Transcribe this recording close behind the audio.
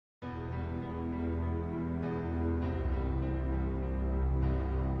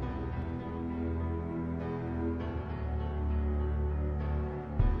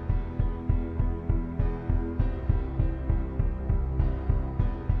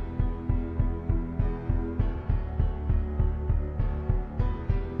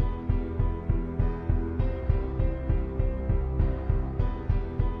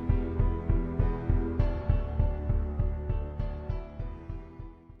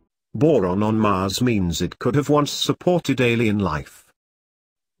Boron on Mars means it could have once supported alien life.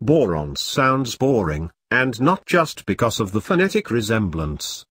 Boron sounds boring, and not just because of the phonetic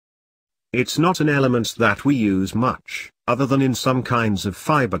resemblance. It's not an element that we use much, other than in some kinds of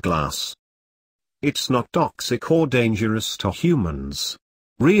fiberglass. It's not toxic or dangerous to humans.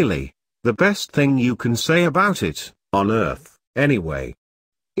 Really, the best thing you can say about it, on Earth, anyway,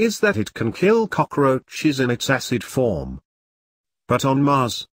 is that it can kill cockroaches in its acid form. But on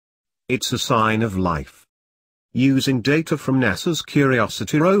Mars, it's a sign of life. Using data from NASA's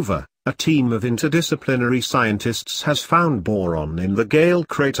Curiosity rover, a team of interdisciplinary scientists has found boron in the Gale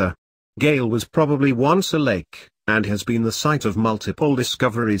crater. Gale was probably once a lake, and has been the site of multiple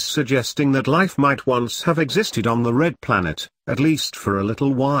discoveries suggesting that life might once have existed on the red planet, at least for a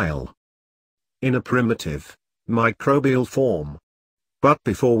little while. In a primitive, microbial form. But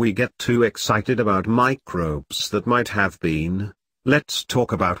before we get too excited about microbes that might have been, let's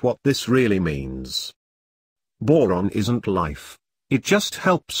talk about what this really means. Boron isn't life, it just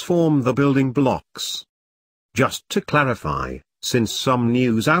helps form the building blocks. Just to clarify, since some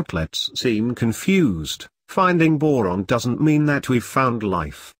news outlets seem confused, finding boron doesn't mean that we've found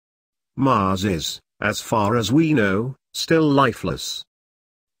life. Mars is, as far as we know, still lifeless.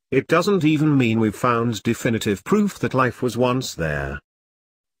 It doesn't even mean we've found definitive proof that life was once there.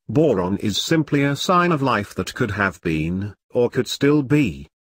 Boron is simply a sign of life that could have been, or could still be.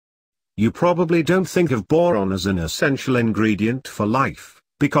 You probably don't think of boron as an essential ingredient for life,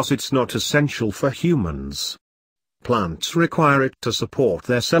 because it's not essential for humans. Plants require it to support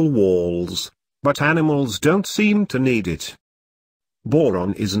their cell walls, but animals don't seem to need it.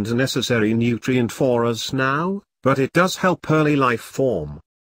 Boron isn't a necessary nutrient for us now, but it does help early life form.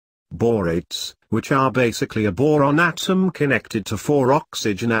 Borates, which are basically a boron atom connected to 4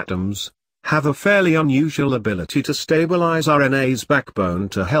 oxygen atoms, have a fairly unusual ability to stabilize RNA's backbone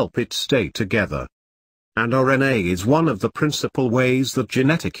to help it stay together. And RNA is one of the principal ways that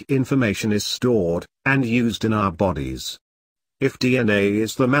genetic information is stored and used in our bodies. If DNA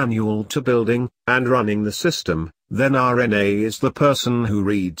is the manual to building and running the system, then RNA is the person who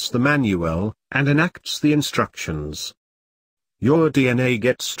reads the manual and enacts the instructions. Your DNA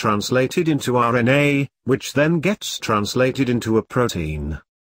gets translated into RNA, which then gets translated into a protein.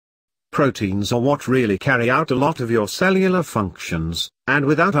 Proteins are what really carry out a lot of your cellular functions, and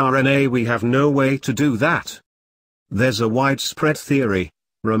without RNA we have no way to do that. There's a widespread theory,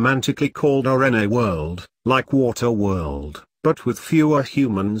 romantically called RNA world, like water world, but with fewer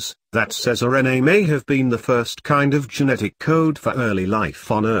humans, that says RNA may have been the first kind of genetic code for early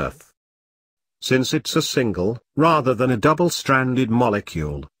life on Earth. Since it's a single, rather than a double-stranded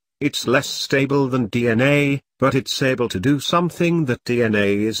molecule, it's less stable than DNA, but it's able to do something that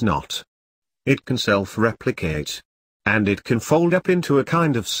DNA is not. It can self-replicate. And it can fold up into a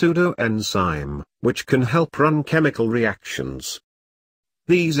kind of pseudo-enzyme, which can help run chemical reactions.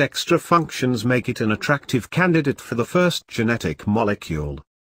 These extra functions make it an attractive candidate for the first genetic molecule.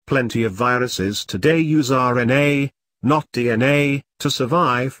 Plenty of viruses today use RNA, not DNA, to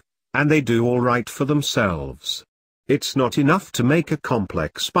survive, and they do all right for themselves. It's not enough to make a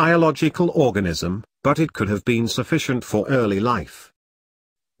complex biological organism, but it could have been sufficient for early life.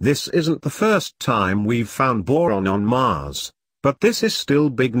 This isn't the first time we've found boron on Mars, but this is still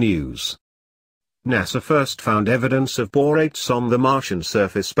big news. NASA first found evidence of borates on the Martian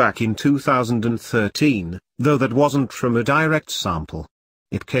surface back in 2013, though that wasn't from a direct sample.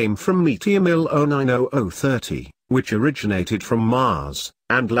 It came from meteor MIL 090030, which originated from Mars,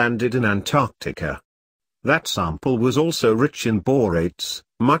 and landed in Antarctica. That sample was also rich in borates,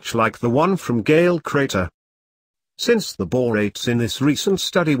 much like the one from Gale crater. Since the borates in this recent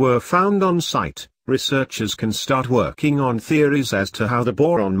study were found on site, researchers can start working on theories as to how the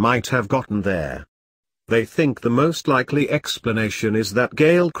boron might have gotten there. They think the most likely explanation is that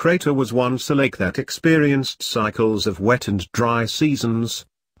Gale crater was once a lake that experienced cycles of wet and dry seasons,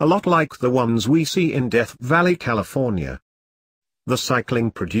 a lot like the ones we see in Death Valley, California. The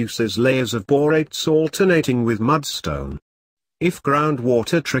cycling produces layers of borates alternating with mudstone. If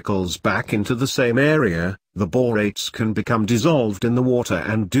groundwater trickles back into the same area, the borates can become dissolved in the water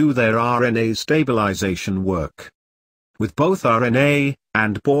and do their RNA stabilization work. With both RNA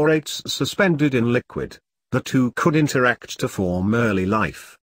and borates suspended in liquid, the two could interact to form early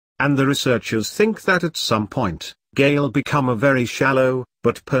life. And the researchers think that at some point, Gale become a very shallow,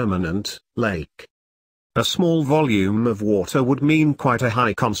 but permanent, lake. A small volume of water would mean quite a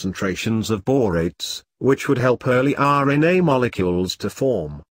high concentrations of borates, which would help early RNA molecules to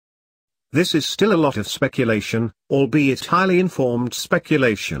form. This is still a lot of speculation, albeit highly informed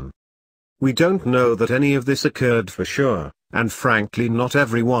speculation. We don't know that any of this occurred for sure, and frankly not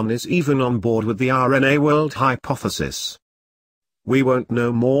everyone is even on board with the RNA world hypothesis. We won't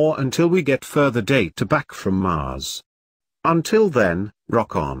know more until we get further data back from Mars. Until then,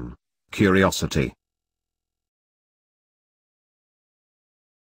 rock on, curiosity.